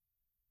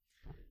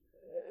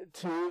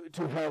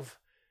to have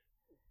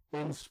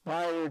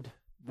inspired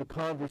the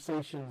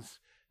conversations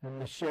and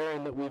the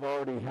sharing that we've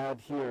already had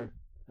here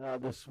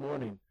this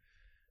morning,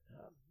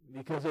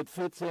 because it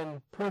fits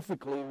in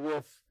perfectly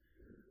with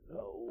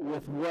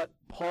what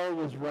Paul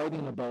was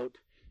writing about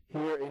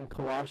here in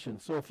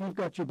Colossians. So if you've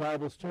got your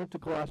Bibles, turn to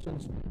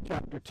Colossians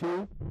chapter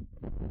 2,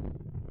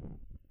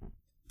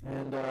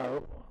 and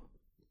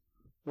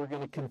we're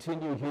going to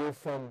continue here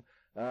from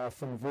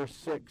verse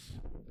 6.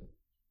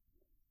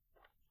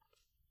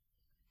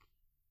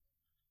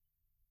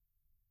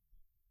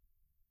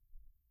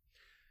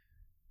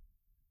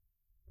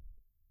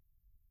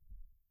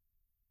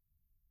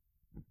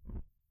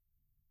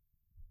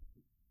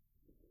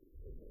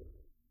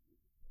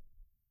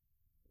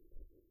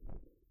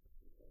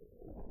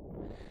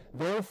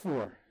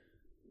 Therefore,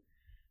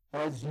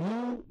 as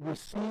you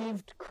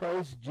received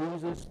Christ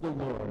Jesus the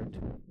Lord,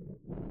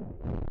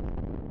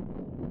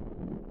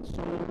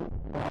 so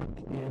walk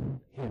in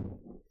him.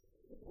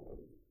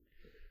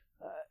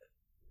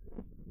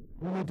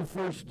 We need to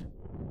first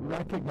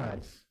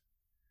recognize,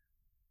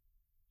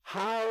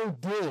 how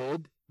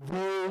did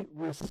they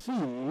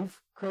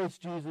receive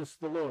Christ Jesus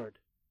the Lord?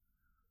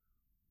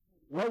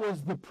 What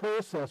was the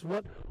process?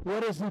 What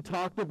has he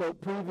talked about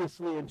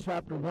previously in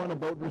chapter 1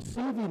 about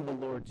receiving the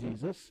Lord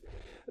Jesus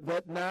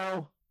that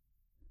now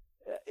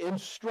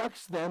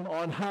instructs them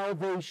on how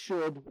they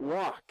should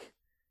walk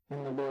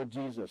in the Lord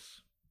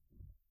Jesus?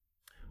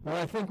 Well,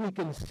 I think we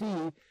can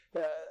see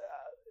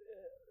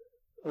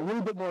a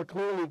little bit more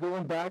clearly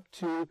going back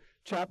to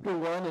chapter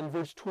 1 and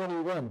verse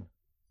 21.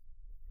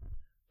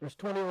 Verse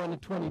 21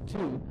 and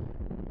 22.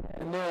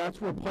 And there, that's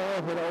where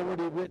Paul had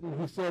already written.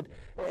 He said,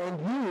 "And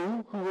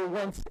you who were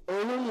once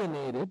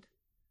alienated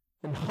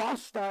and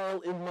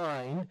hostile in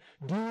mind,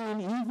 doing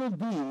evil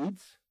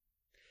deeds,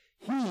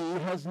 he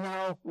has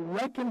now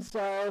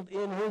reconciled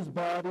in his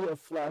body of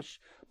flesh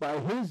by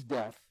his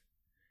death,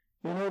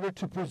 in order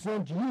to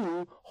present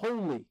you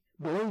holy,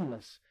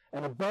 blameless,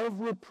 and above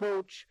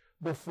reproach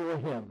before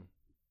him."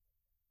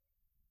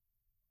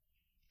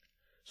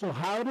 So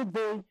how did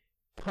they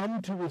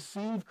come to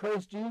receive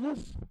Christ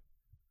Jesus?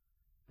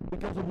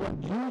 Because of what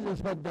Jesus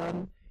had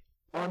done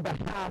on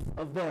behalf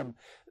of them.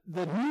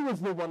 That he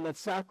was the one that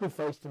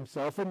sacrificed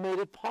himself and made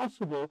it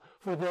possible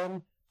for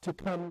them to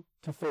come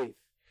to faith.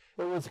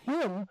 It was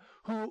him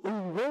who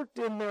worked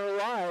in their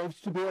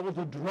lives to be able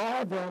to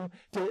draw them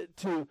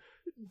to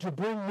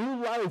bring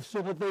new life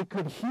so that they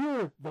could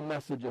hear the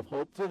message of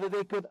hope, so that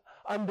they could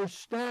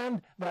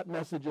understand that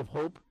message of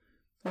hope,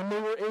 and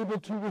they were able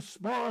to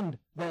respond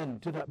then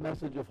to that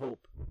message of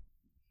hope.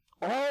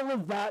 All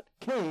of that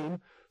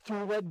came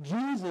through what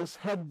Jesus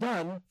had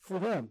done for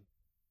them.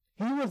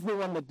 He was the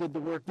one that did the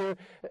work. There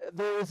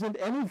isn't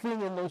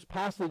anything in those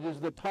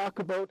passages that talk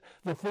about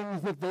the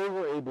things that they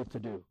were able to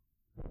do.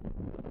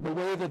 The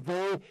way that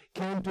they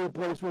came to a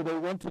place where they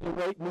went to the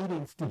right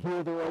meetings to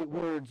hear the right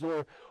words,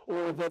 or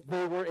that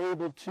they were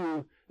able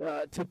to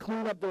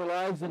clean up their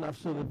lives enough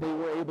so that they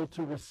were able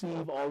to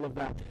receive all of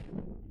that.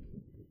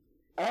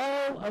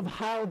 All of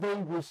how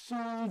they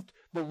received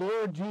the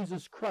Lord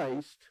Jesus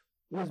Christ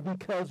was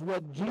because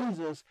what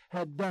Jesus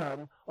had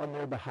done on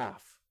their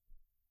behalf.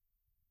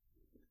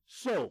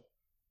 So,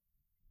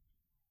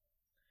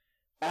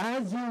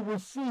 as you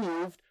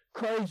received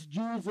Christ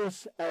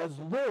Jesus as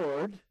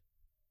Lord,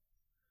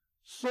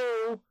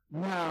 so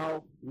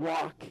now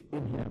walk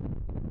in him.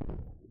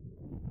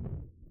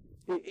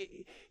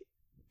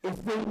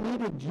 If they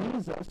needed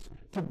Jesus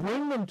to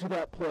bring them to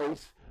that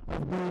place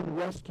of being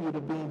rescued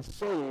and being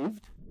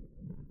saved,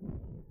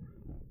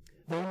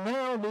 they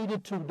now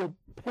needed to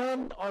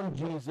depend on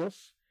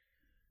Jesus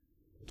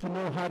to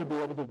know how to be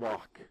able to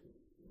walk,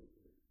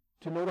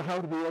 to know how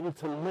to be able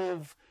to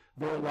live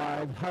their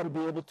lives, how to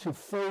be able to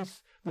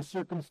face the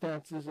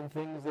circumstances and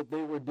things that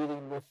they were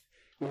dealing with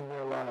in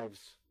their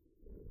lives.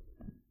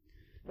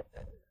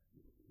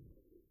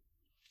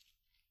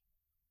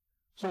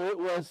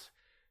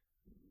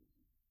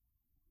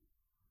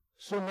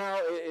 So now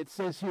it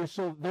says here,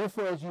 so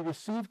therefore as you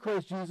receive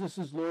Christ Jesus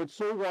as Lord,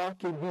 so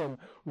walk in him,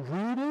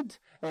 rooted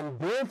and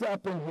built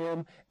up in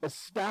him,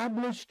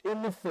 established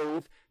in the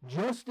faith,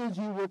 just as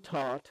you were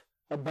taught,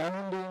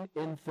 abounding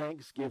in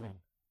thanksgiving.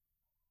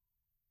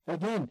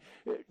 Again,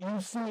 you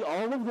see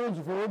all of those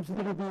verbs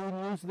that are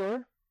being used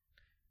there,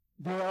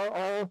 they are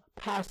all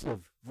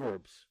passive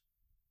verbs.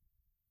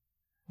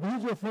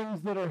 These are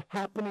things that are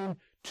happening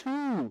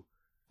to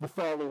the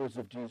followers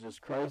of Jesus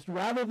Christ,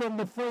 rather than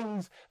the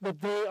things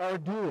that they are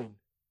doing.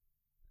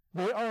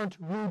 They aren't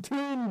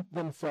rooting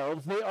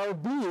themselves, they are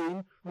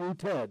being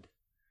rooted.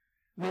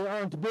 They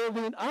aren't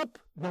building up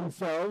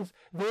themselves,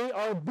 they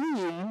are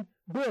being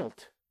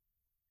built.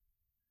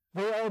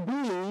 They are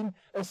being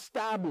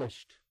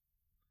established.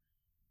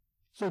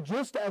 So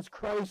just as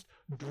Christ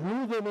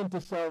drew them into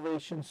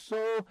salvation,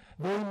 so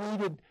they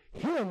needed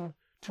him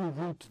to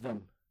root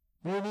them.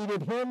 They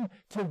needed him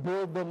to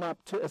build them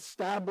up, to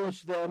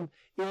establish them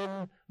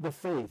in the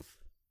faith.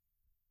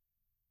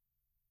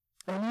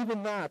 And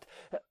even that,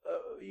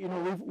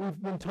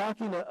 we've been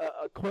talking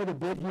quite a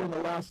bit here in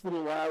the last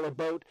little while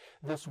about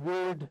this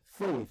word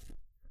faith,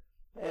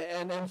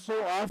 and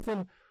so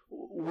often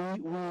we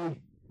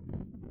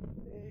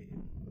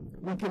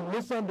can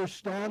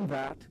misunderstand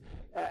that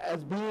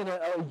as being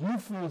a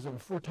euphemism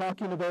for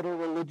talking about a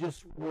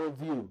religious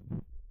worldview.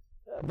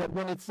 That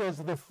when it says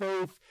the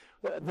faith,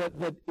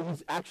 that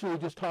he's actually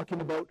just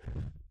talking about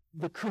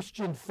the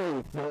Christian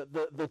faith,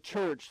 the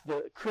church,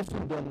 the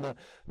Christendom,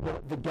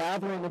 the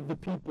gathering of the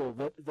people.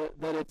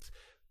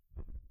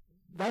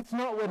 That's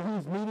not what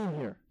he's meaning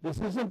here. This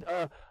isn't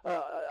a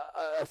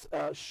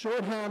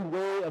shorthand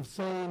way of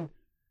saying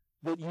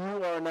that you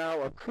are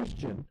now a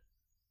Christian,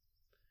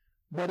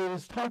 but it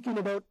is talking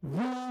about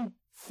the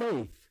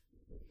faith.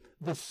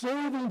 The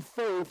saving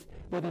faith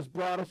that has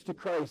brought us to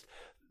Christ,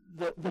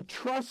 the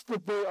trust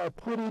that they are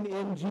putting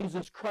in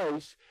Jesus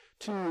Christ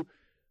to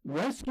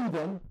rescue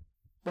them,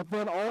 but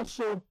then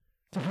also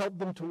to help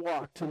them to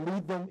walk, to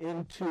lead them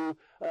into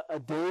a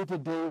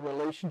day-to-day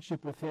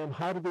relationship with Him,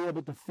 how to be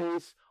able to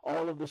face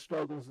all of the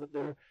struggles that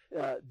they're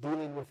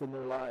dealing with in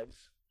their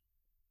lives.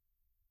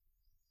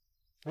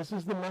 This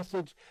is the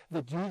message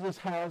that Jesus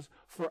has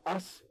for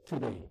us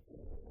today.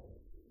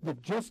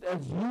 That just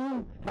as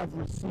you have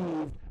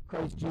received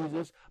Christ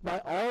Jesus,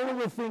 by all of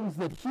the things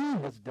that He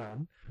has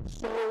done,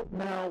 so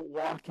now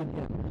walk in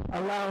Him.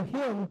 Allow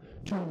Him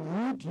to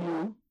root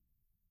you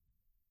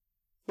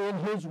in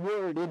His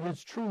Word, in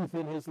His truth,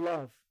 in His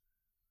love.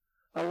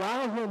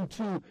 Allow Him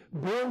to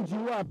build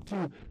you up,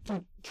 to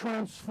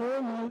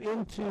transform you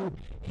into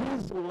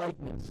His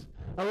likeness.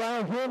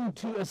 Allow Him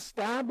to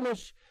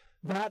establish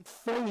that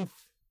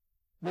faith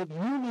that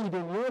you need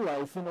in your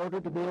life in order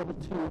to be able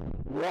to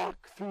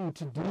walk through,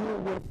 to deal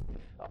with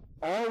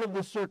all of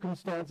the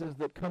circumstances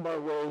that come our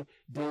way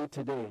day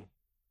to day.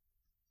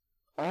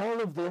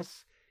 All of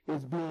this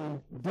is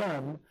being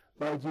done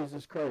by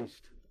Jesus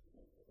Christ.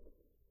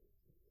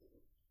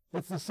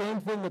 It's the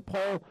same thing that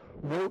Paul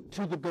wrote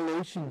to the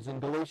Galatians in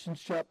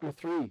Galatians chapter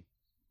 3.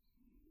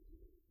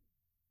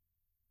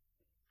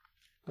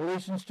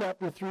 Galatians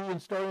chapter 3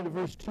 and starting at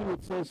verse 2,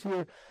 it says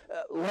here,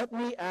 "Let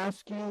me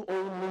ask you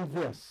only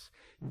this.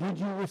 Did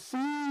you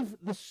receive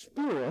the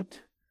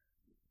Spirit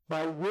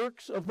by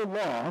works of the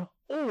law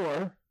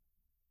or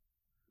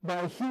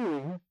by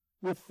hearing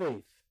with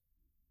faith?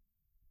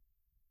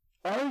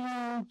 Are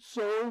you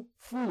so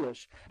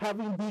foolish?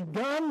 Having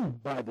begun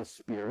by the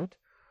Spirit,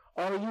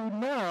 are you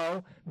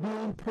now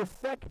being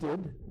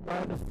perfected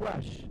by the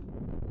flesh?"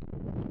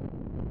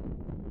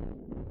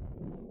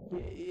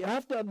 You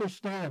have to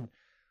understand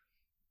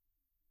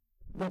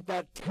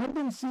that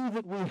tendency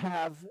that we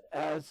have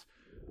as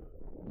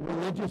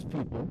religious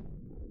people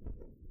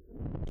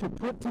to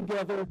put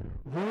together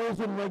rules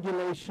and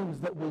regulations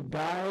that will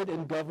guide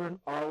and govern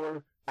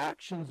our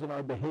actions and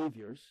our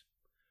behaviors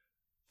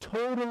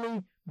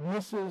totally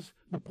misses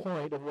the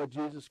point of what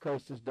Jesus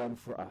Christ has done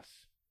for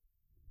us.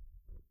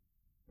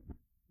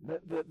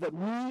 That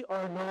we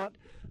are not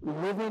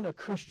living a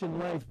Christian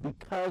life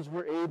because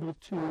we're able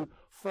to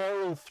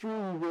follow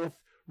through with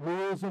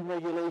rules and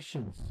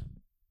regulations.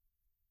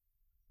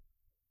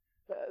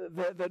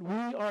 That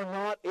we are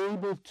not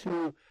able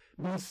to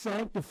be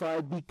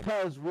sanctified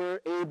because we're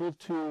able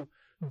to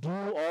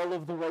do all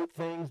of the right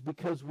things,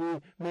 because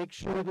we make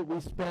sure that we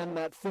spend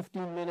that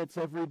 15 minutes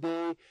every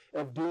day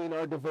of doing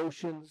our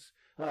devotions,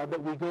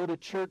 that we go to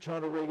church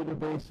on a regular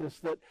basis,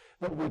 that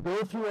we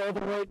go through all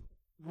the right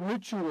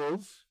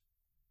rituals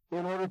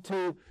in order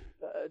to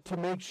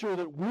make sure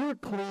that we're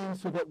clean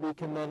so that we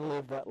can then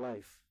live that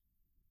life.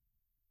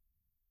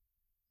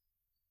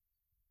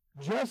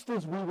 Just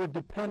as we were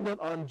dependent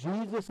on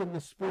Jesus and the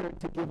Spirit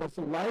to give us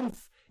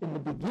life in the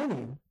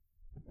beginning,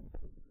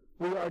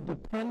 we are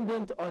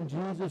dependent on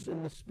Jesus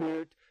and the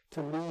Spirit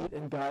to lead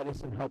and guide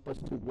us and help us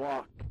to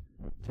walk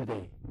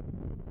today.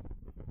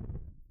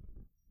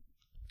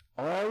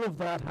 All of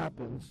that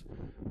happens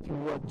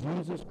through what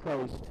Jesus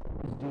Christ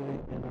is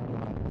doing in our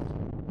lives.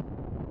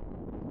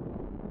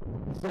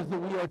 It says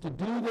that we are to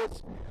do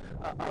this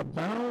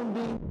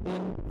abounding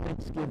in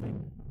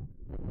thanksgiving.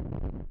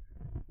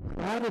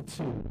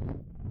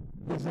 Gratitude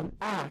is an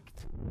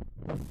act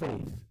of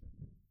faith.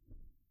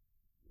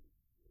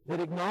 It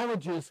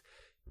acknowledges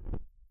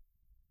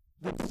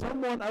that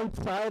someone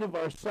outside of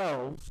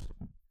ourselves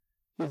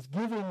is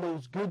giving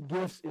those good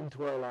gifts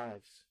into our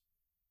lives.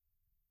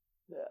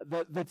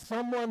 That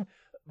someone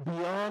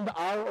beyond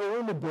our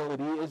own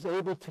ability is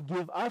able to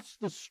give us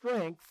the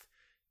strength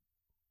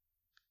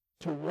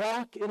to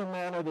walk in a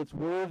manner that's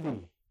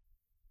worthy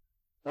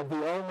of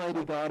the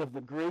Almighty God, of the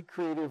great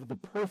Creator, of the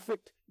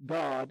perfect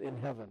God in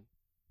heaven.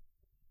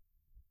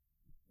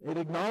 It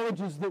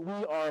acknowledges that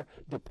we are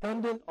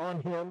dependent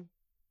on Him,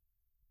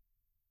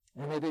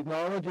 and it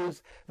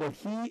acknowledges that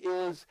He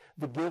is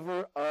the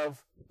giver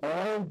of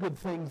all good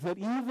things, that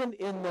even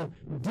in the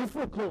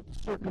difficult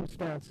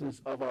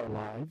circumstances of our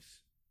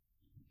lives,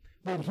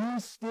 that He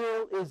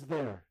still is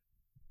there,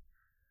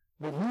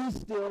 that He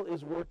still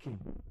is working.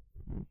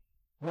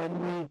 When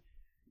we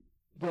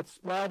get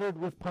splattered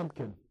with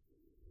pumpkin,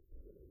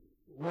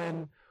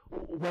 when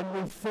when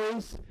we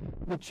face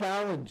the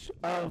challenge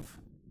of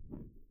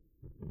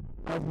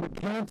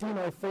recanting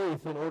our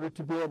faith in order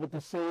to be able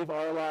to save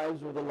our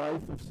lives or the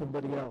life of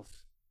somebody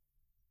else.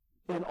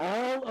 In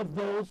all of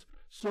those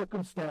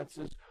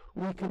circumstances,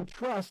 we can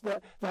trust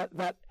that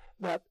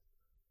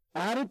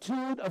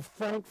attitude of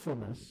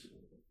thankfulness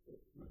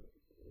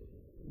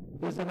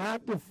is an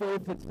act of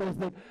faith that says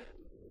that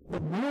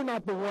we're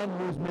not the one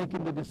who's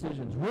making the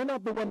decisions. We're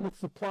not the one that's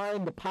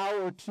supplying the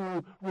power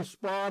to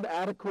respond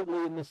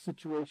adequately in this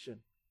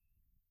situation.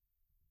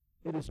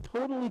 It is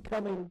totally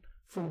coming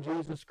from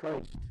Jesus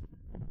Christ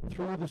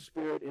through the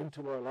Spirit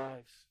into our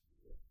lives.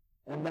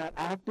 And that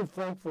act of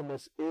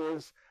thankfulness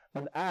is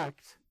an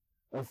act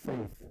of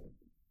faith.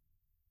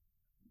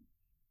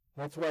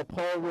 That's why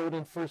Paul wrote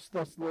in 1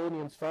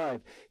 Thessalonians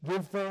 5,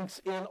 "Give thanks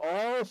in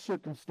all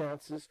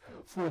circumstances,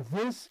 for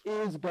this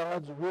is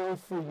God's will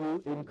for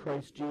you in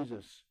Christ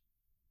Jesus."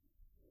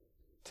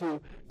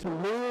 To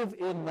live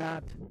in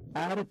that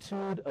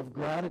attitude of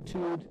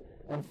gratitude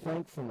and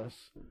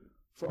thankfulness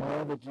for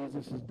all that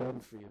Jesus has done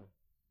for you.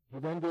 He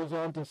then goes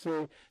on to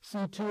say,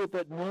 "See to it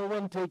that no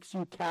one takes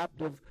you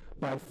captive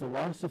by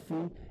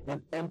philosophy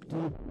and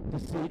empty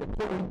deceit,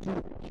 according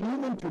to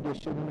human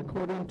tradition and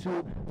according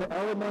to the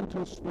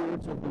elemental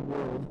spirits of the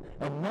world,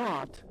 and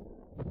not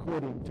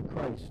according to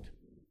Christ."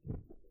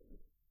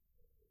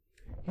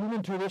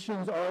 Human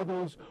traditions are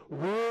those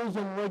rules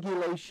and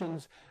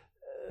regulations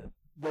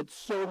that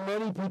so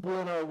many people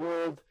in our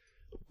world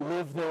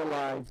live their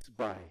lives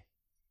by.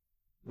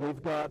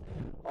 They've got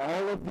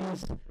all of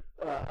these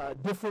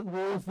different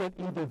rules that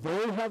either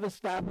they have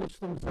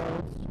established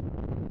themselves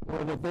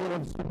or that they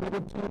have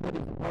submitted to, that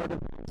is part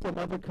of some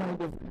other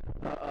kind of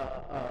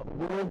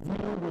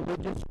worldview,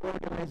 religious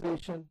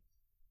organization.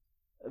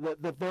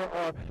 That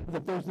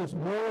there's this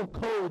moral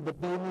code that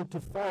they need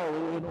to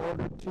follow in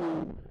order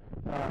to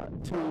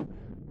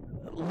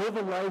live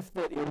a life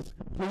that is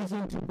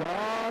pleasing to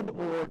God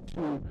or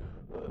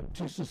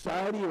to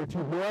society or to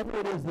whoever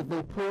it is that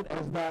they put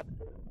as that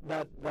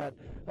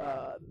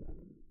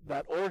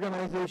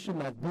organization,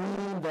 that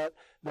being,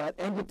 that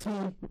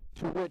entity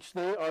to which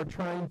they are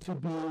trying to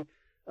be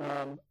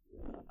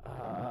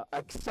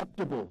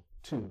acceptable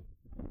to.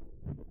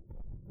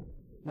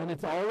 And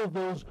it's all of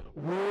those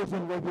rules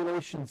and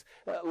regulations.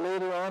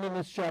 Later on in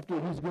this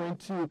chapter, he's going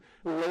to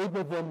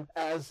label them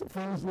as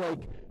things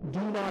like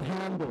do not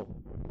handle,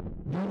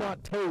 do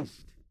not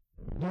taste,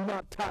 do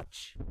not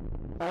touch.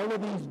 All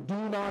of these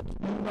do nots.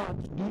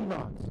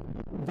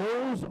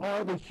 Those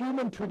are the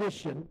human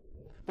tradition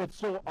that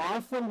so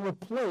often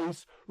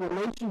replace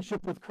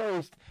relationship with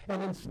Christ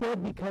and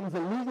instead becomes a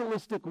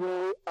legalistic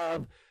way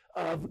of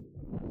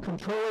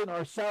controlling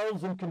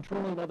ourselves and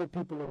controlling other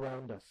people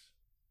around us.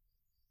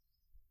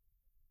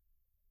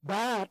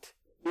 That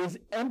is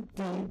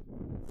empty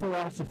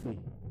philosophy.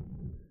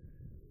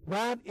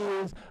 That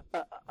is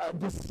a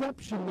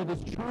deception that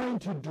is trying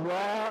to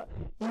draw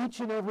each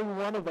and every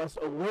one of us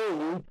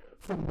away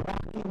from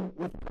walking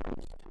with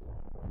Christ.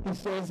 He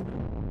says,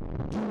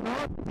 do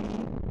not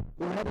be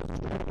led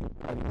astray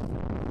by these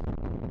things.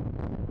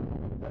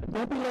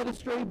 Don't be led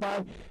astray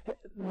by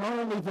not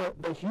only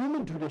the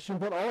human tradition,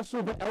 but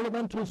also the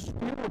elemental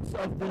spirits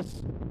of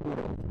this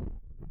world.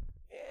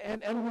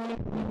 And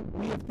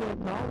we have to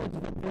acknowledge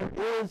that there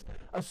is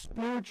a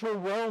spiritual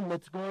realm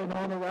that's going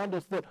on around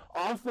us that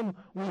often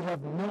we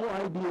have no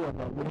idea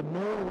about, we have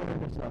no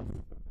awareness of.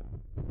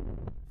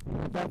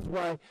 And that's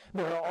why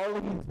there are all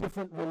of these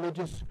different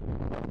religious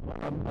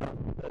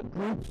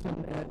groups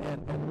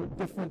and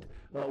different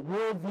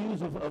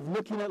worldviews of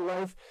looking at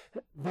life.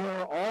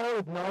 They're all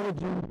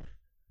acknowledging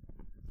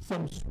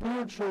some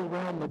spiritual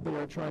realm that they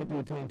are trying to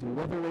attain to,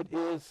 whether it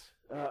is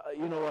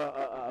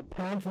a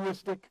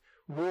pantheistic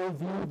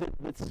worldview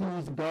that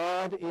sees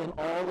God in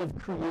all of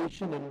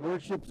creation and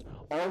worships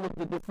all of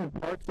the different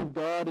parts of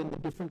God in the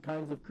different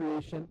kinds of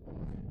creation.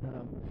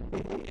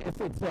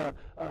 If it's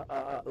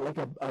like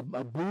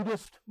a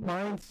Buddhist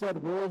mindset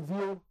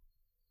worldview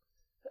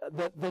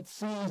that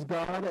sees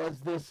God as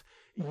this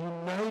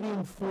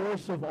uniting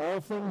force of all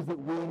things that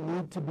we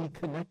need to be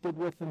connected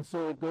with, and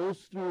so it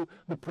goes through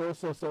the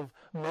process of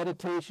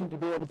meditation to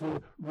be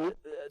able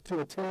to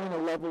attain a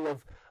level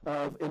of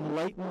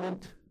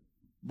enlightenment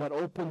that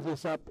opens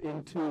us up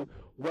into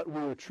what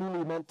we were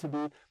truly meant to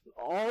be.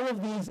 All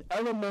of these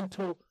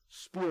elemental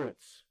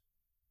spirits,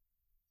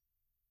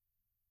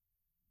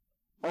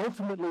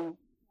 ultimately,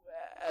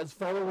 as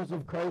followers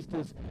of Christ,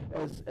 as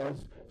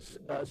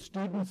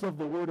students of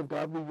the Word of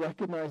God, we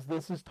recognize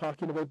this is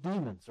talking about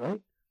demons,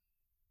 right?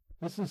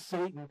 This is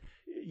Satan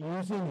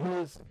using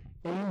his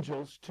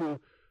angels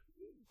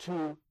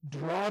to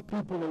draw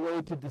people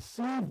away, to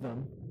deceive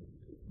them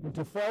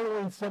into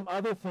following some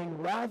other thing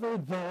rather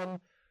than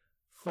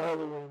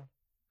following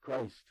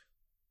Christ.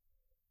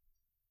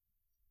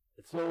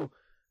 It's so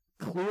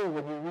clear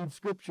when you read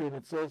Scripture and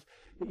it says,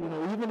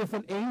 even if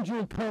an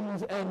angel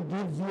comes and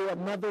gives you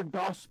another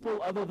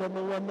gospel other than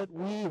the one that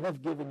we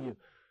have given you,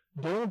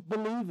 don't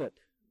believe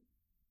it.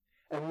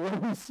 And what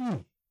do we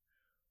see?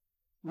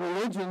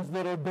 Religions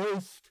that are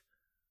based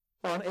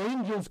on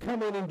angels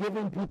coming and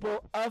giving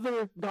people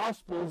other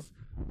gospels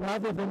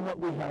rather than what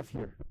we have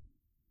here.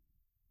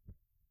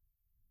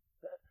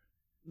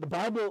 The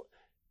Bible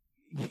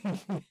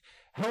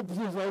helps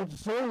us out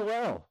so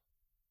well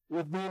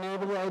with being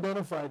able to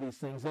identify these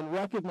things and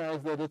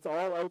recognize that it's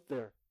all out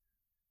there.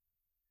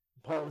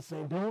 Paul is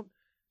saying,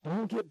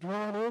 don't get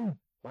drawn in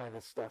by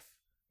this stuff.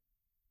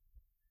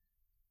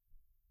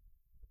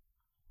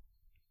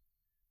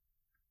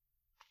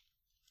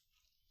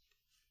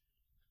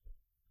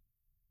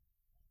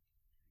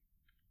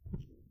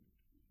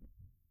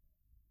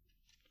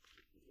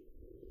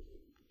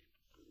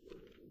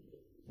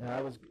 Now,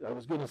 I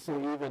was going to say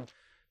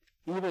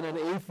even an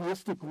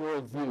atheistic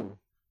worldview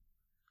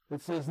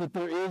that says that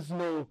there is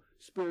no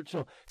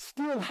spiritual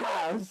still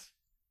has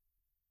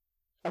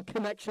a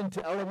connection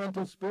to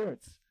elemental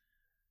spirits.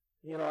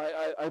 You know,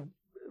 I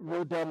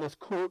wrote down this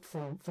quote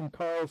from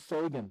Carl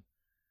Sagan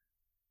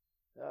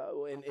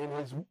in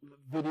his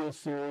video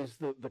series,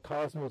 The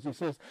Cosmos. He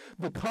says,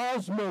 "The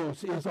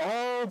cosmos is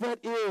all that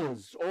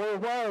is, or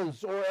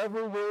was, or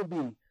ever will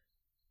be.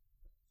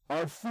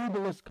 Our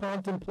feeblest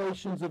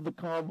contemplations of the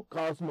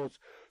cosmos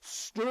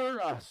stir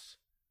us.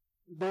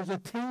 There's a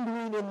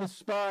tingling in the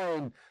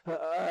spine,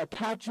 a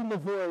catch in the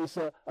voice,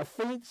 a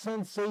faint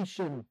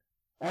sensation,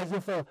 as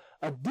if a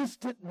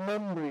distant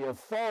memory of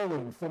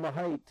falling from a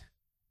height.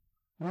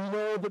 We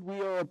know that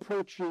we are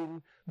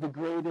approaching the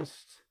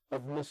greatest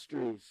of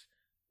mysteries."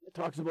 It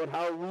talks about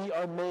how we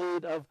are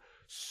made of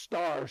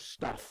star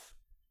stuff.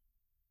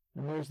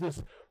 And there's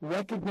this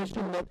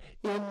recognition that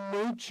in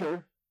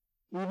nature,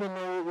 even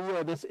though we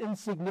are this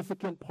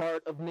insignificant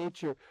part of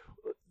nature,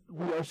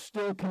 we are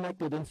still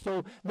connected. And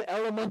so the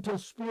elemental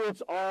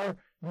spirits are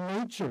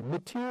nature,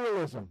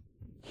 materialism,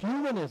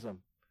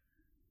 humanism,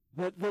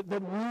 that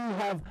we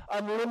have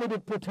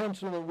unlimited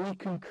potential and we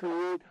can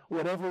create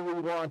whatever we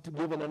want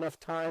given enough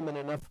time and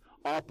enough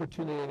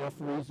opportunity, enough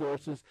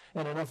resources,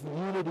 and enough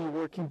unity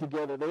working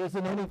together. There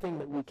isn't anything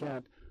that we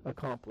can't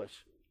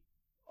accomplish.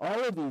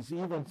 All of these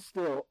even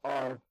still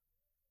are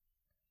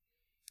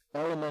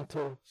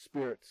elemental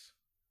spirits.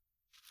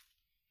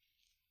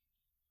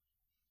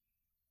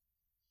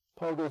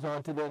 Paul goes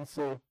on to then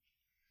say,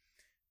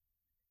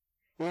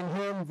 "In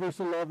him," verse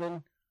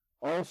 11,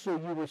 "also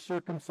you were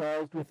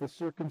circumcised with a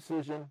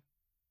circumcision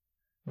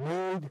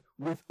made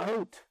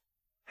without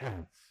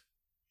hands,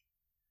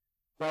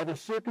 by the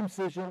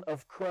circumcision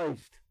of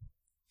Christ."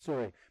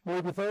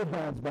 Made without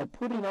hands, by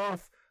putting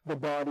off the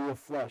body of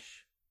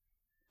flesh,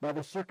 by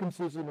the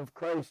circumcision of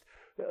Christ,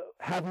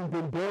 having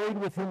been buried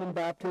with him in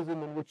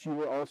baptism, in which you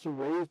were also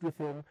raised with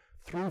him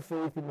through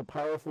faith in the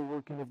powerful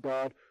working of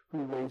God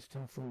who raised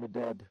him from the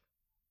dead.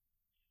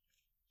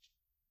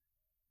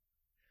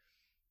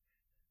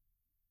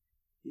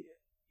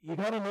 You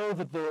got to know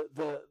that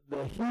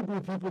the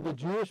Hebrew people, the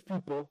Jewish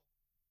people,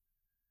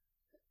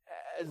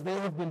 as they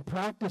have been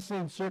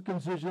practicing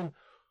circumcision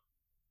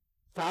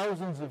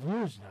thousands of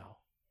years now,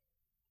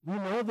 we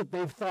know that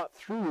they've thought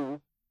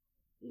through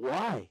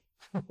why.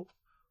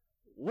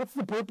 What's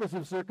the purpose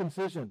of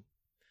circumcision?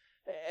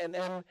 And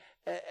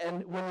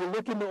when you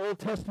look in the Old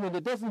Testament,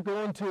 it doesn't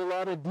go into a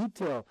lot of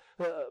detail.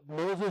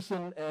 Moses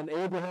and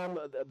Abraham,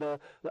 the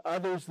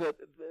others that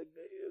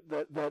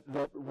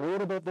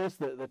wrote about this,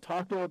 that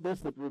talked about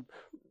this, that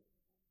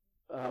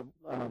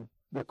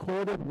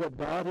recorded what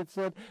God had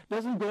said,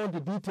 doesn't go into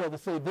detail to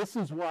say this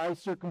is why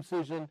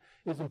circumcision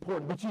is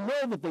important. But you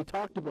know that they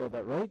talked about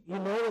that, right? You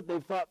know that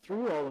they've thought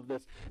through all of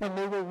this. And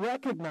they were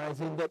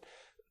recognizing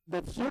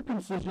that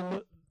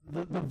circumcision,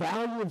 the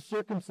value of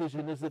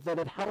circumcision is that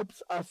it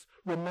helps us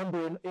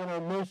remember in our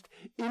most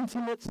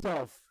intimate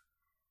self,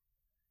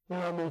 in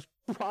our most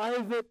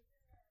private,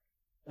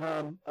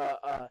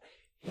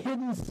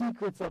 hidden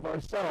secrets of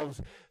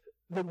ourselves,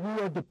 that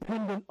we are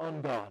dependent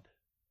on God.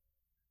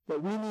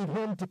 That we need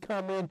him to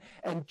come in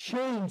and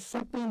change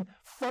something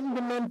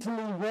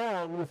fundamentally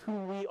wrong with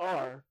who we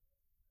are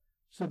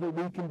so that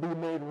we can be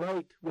made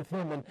right with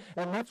him. And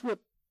that's what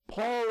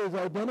Paul is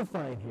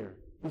identifying here.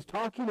 He's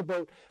talking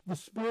about the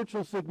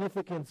spiritual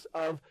significance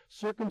of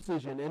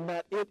circumcision, in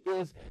that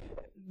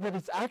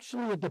it's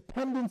actually a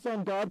dependence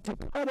on God to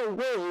cut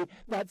away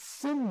that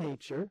sin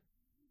nature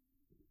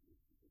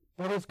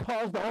that has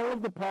caused all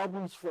of the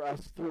problems for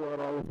us throughout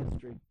all of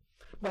history.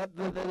 That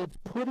it's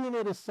putting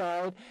it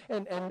aside,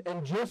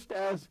 and just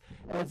as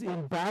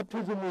in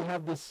baptism we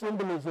have this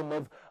symbolism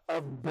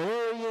of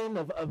burying,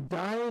 of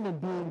dying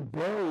and being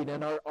buried,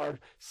 and our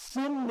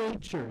sin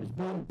nature is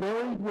being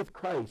buried with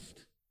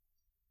Christ.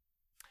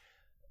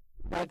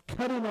 That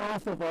cutting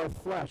off of our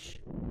flesh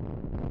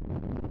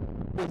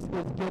is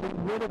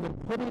getting rid of and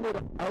putting it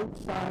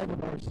outside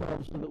of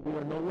ourselves so that we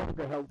are no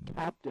longer held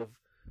captive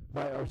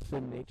by our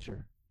sin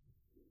nature.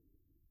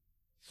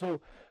 So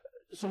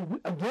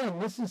again,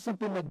 this is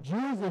something that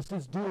Jesus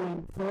is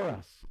doing for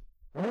us,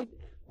 right?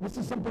 This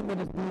is something that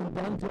is being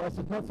done to us.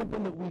 It's not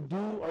something that we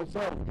do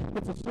ourselves.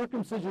 It's a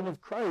circumcision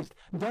of Christ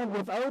done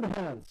without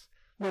hands,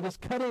 that is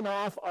cutting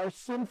off our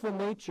sinful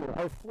nature,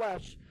 our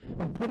flesh,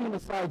 and putting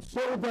aside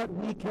so that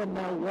we can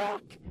now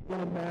walk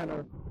in a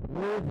manner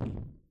worthy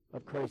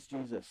of Christ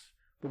Jesus,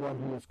 the one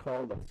who has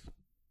called us.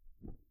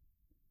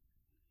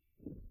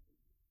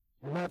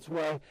 And that's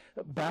why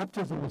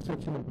baptism is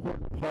such an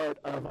important part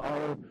of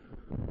our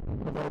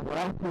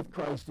walk with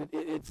Christ.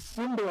 It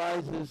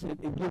symbolizes,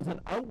 it gives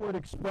an outward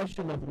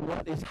expression of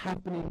what is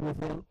happening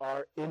within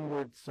our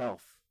inward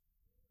self.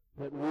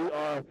 That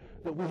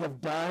we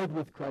have died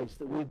with Christ,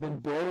 that we've been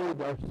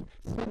buried, our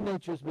sin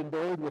nature has been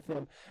buried with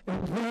him,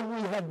 and then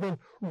we have been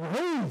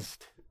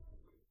raised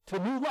to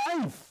new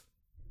life,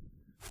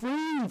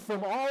 free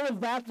from all of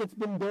that that's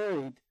been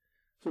buried,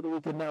 so that we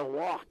can now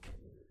walk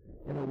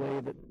in a way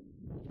that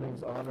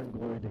brings honor and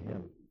glory to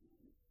him.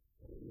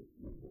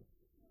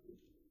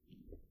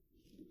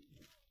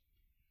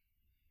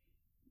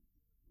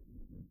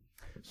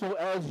 So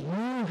as you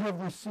have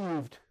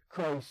received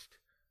Christ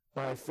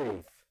by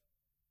faith,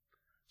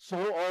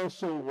 so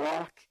also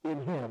walk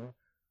in him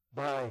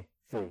by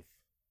faith.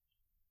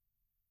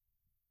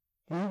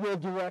 He will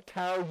direct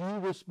how you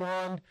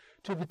respond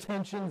to the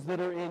tensions that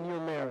are in your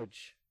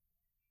marriage.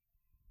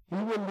 He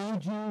will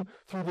lead you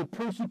through the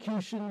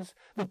persecutions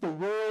that the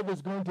world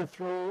is going to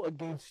throw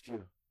against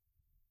you.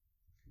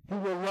 He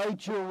will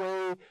light your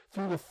way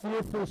through the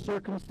fearful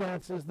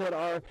circumstances that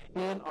are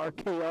in our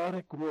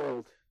chaotic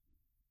world.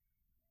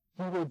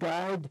 He will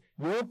guide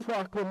your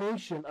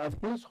proclamation of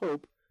his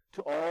hope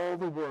to all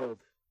the world.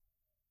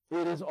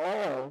 It is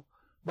all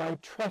by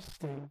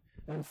trusting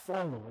and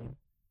following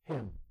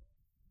him.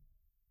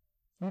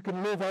 You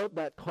can live out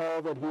that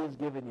call that he has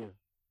given you.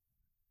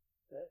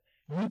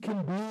 You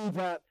can be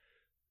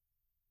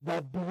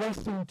that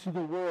blessing to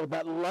the world,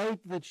 that light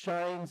that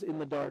shines in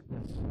the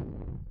darkness,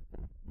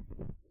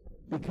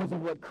 because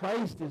of what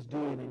Christ is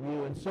doing in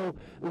you. And so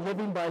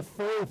living by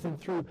faith and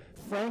through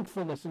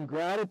thankfulness and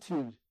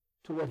gratitude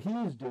to what he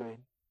is doing,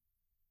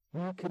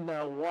 you can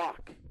now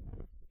walk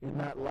in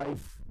that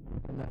life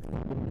and that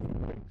freedom that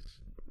he brings.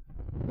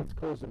 Let's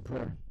close in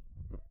prayer.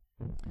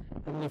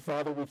 Heavenly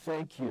Father, we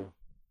thank you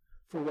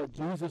for what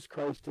Jesus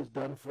Christ has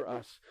done for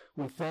us.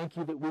 We thank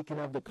you that we can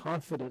have the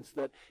confidence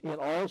that in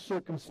all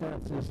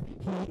circumstances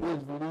he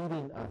is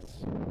leading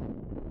us,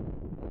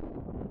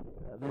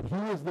 that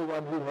he is the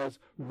one who has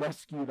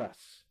rescued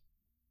us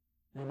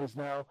and is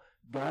now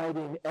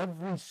guiding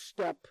every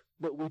step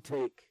that we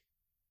take.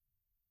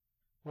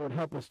 Lord,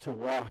 help us to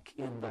walk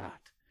in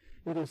that.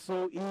 It is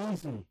so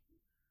easy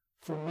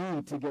for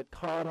me to get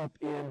caught up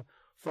in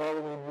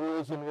following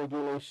rules and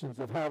regulations,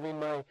 of having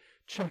my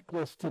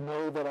checklist to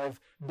know that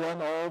I've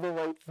done all the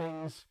right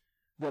things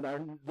that are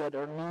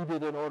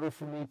needed in order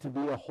for me to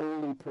be a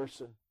holy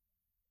person.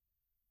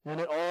 And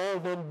it all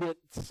then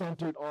gets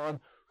centered on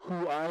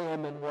who I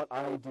am and what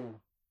I do.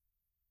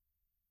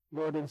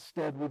 Lord,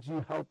 instead, would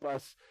you help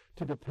us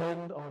to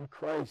depend on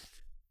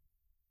Christ,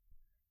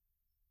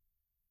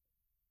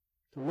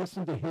 to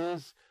listen to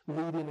his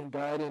leading and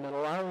guiding, and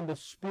allowing the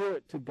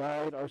Spirit to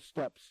guide our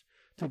steps,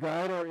 to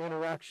guide our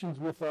interactions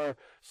with our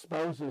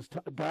spouses,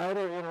 to guide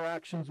our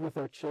interactions with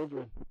our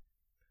children,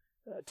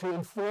 to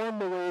inform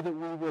the way that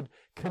we would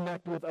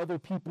connect with other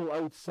people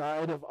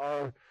outside of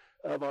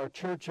our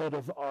church, out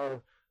of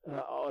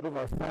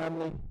our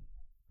family.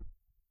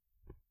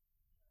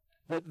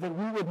 That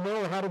we would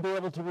know how to be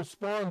able to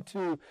respond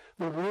to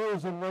the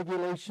rules and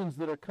regulations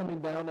that are coming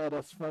down at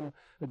us from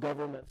the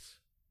governments.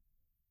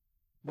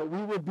 That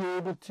we would be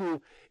able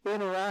to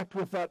interact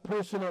with that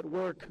person at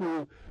work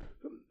who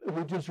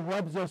just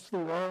rubs us the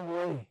wrong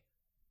way.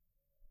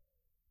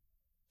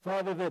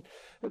 Father,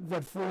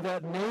 that for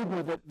that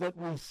neighbor that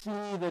we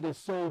see that is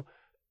so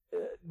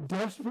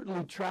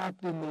desperately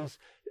trapped in these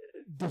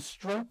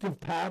destructive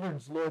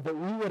patterns, Lord, that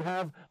we would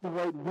have the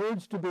right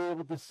words to be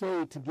able to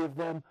say to give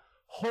them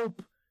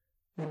hope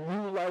and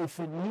new life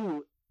in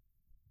you,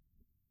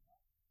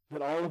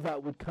 that all of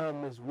that would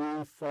come as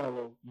we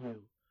follow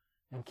you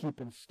and keep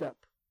in step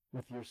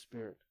with your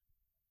Spirit.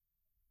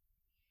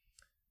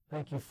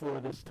 Thank you for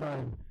this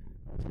time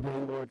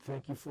today, Lord.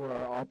 Thank you for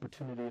our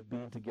opportunity of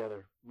being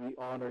together. We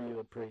honor you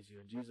and praise you.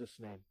 In Jesus'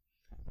 name,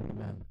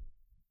 amen.